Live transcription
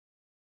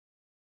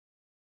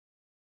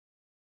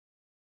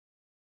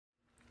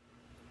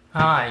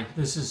Hi,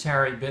 this is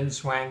Harry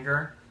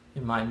Binswanger.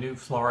 In my new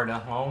Florida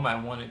home,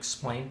 I want to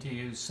explain to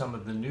you some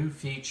of the new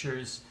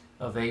features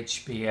of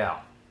HBL.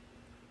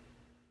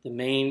 The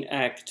main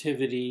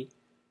activity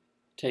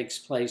takes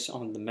place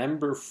on the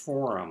member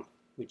forum,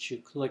 which you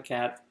click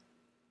at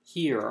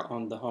here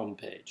on the home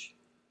page.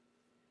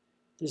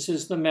 This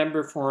is the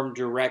member forum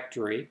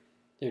directory.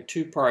 There are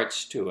two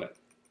parts to it.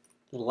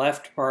 The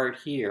left part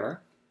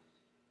here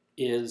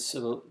is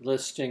a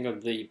listing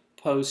of the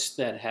posts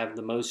that have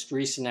the most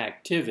recent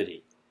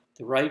activity.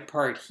 The right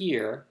part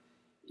here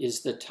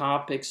is the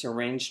topics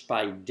arranged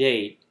by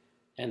date,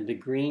 and the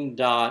green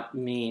dot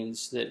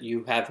means that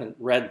you haven't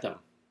read them.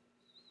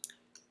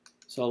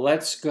 So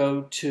let's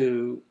go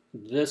to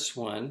this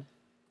one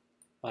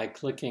by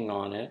clicking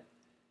on it.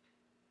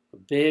 A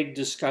big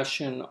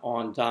discussion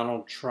on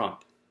Donald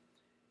Trump.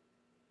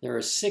 There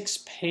are 6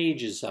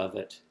 pages of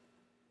it.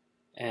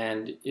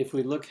 And if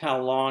we look how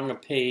long a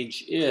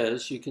page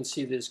is, you can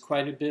see there's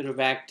quite a bit of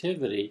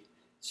activity,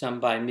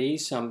 some by me,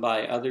 some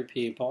by other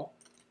people.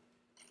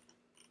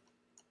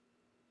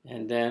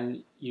 And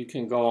then you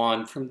can go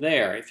on from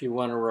there. If you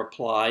want to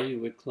reply, you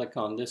would click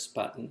on this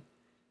button.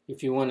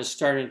 If you want to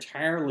start an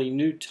entirely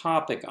new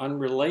topic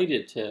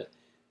unrelated to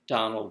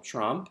Donald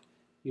Trump,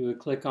 you would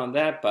click on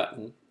that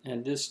button,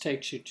 and this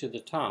takes you to the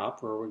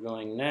top where we're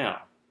going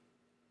now.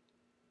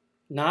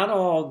 Not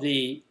all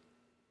the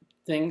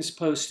things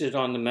posted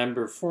on the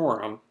member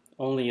forum,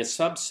 only a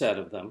subset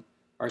of them,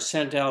 are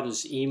sent out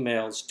as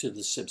emails to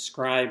the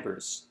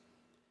subscribers.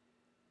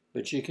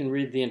 But you can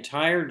read the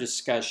entire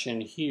discussion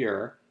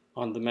here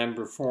on the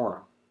member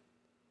forum.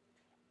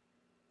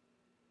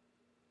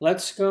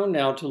 Let's go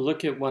now to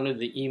look at one of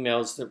the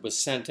emails that was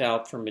sent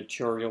out for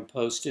material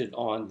posted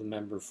on the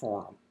member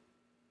forum.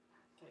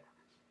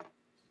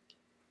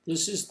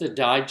 This is the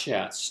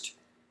digest,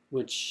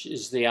 which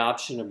is the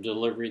option of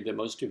delivery that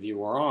most of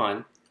you are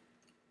on.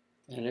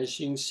 And as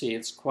you can see,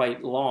 it's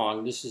quite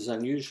long. This is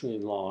unusually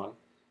long.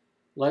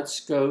 Let's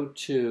go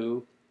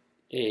to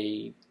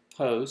a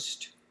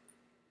post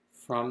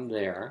from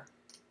there.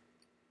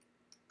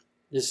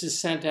 This is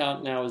sent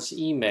out now as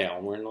email.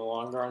 We're no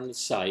longer on the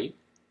site.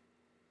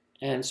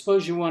 And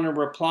suppose you want to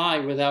reply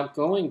without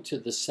going to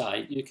the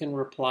site, you can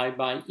reply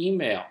by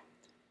email.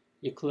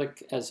 You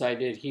click, as I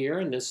did here,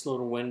 and this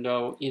little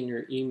window in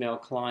your email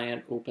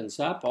client opens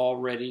up, all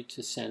ready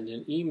to send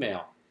an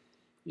email.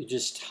 You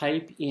just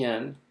type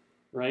in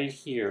right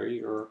here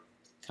your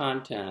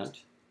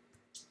content,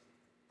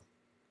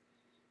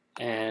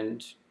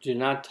 and do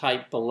not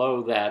type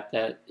below that.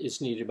 That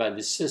is needed by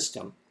the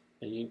system.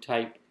 And you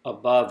type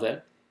above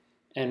it,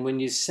 and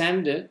when you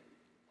send it,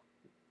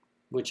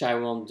 which I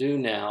will do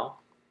now,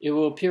 it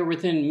will appear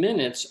within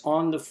minutes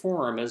on the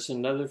forum as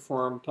another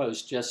forum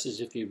post, just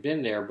as if you've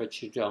been there,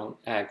 but you don't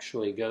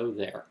actually go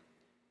there.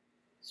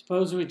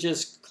 Suppose we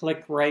just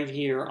click right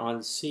here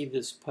on See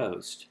This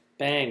Post.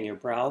 Bang, your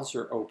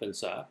browser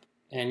opens up,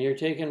 and you're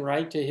taken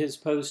right to his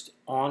post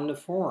on the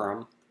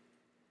forum,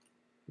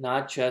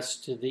 not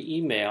just to the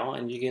email,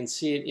 and you can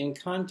see it in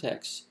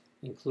context,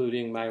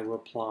 including my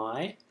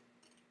reply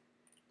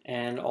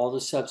and all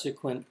the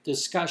subsequent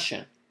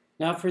discussion.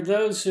 Now, for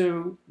those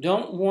who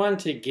don't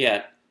want to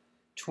get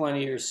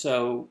 20 or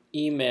so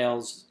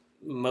emails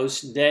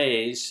most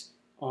days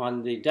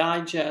on the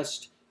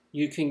digest,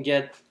 you can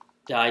get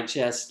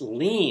Digest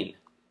Lean,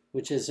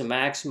 which is a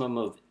maximum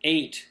of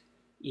 8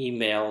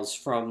 emails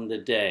from the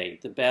day,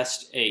 the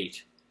best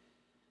 8.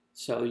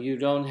 So you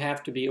don't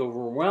have to be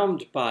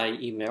overwhelmed by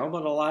email,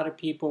 but a lot of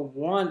people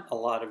want a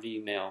lot of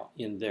email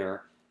in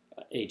their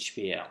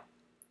HBL.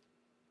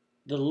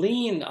 The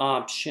lean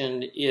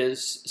option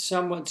is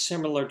somewhat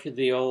similar to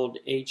the old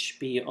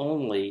HB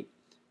only.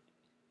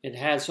 It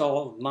has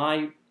all of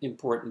my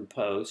important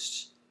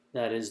posts,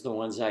 that is the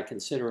ones I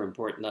consider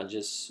important, not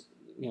just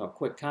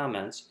quick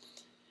comments,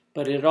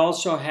 but it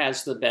also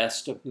has the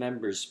best of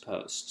members'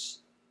 posts.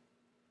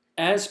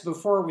 As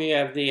before, we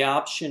have the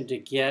option to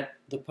get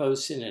the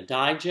posts in a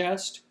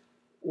digest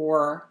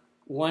or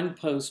one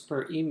post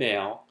per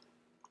email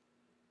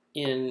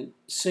in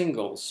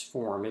singles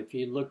form. If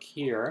you look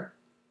here,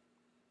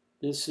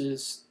 this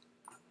is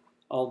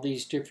all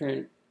these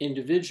different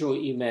individual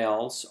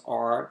emails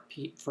are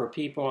for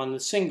people on the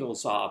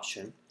singles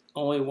option,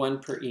 only one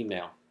per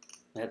email.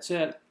 That's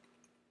it.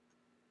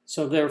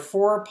 So there are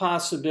 4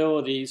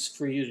 possibilities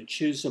for you to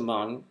choose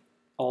among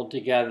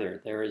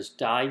altogether. There is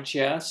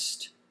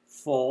digest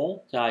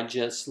full,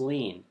 digest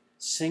lean,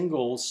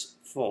 singles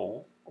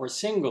full, or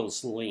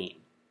singles lean.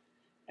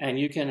 And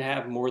you can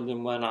have more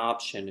than one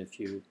option if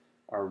you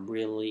are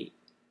really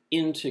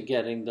into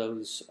getting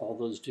all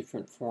those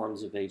different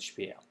forms of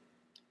HBL.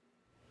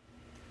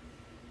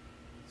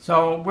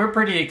 So we're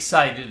pretty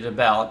excited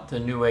about the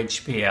new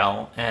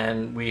HBL,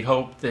 and we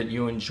hope that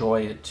you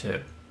enjoy it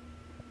too.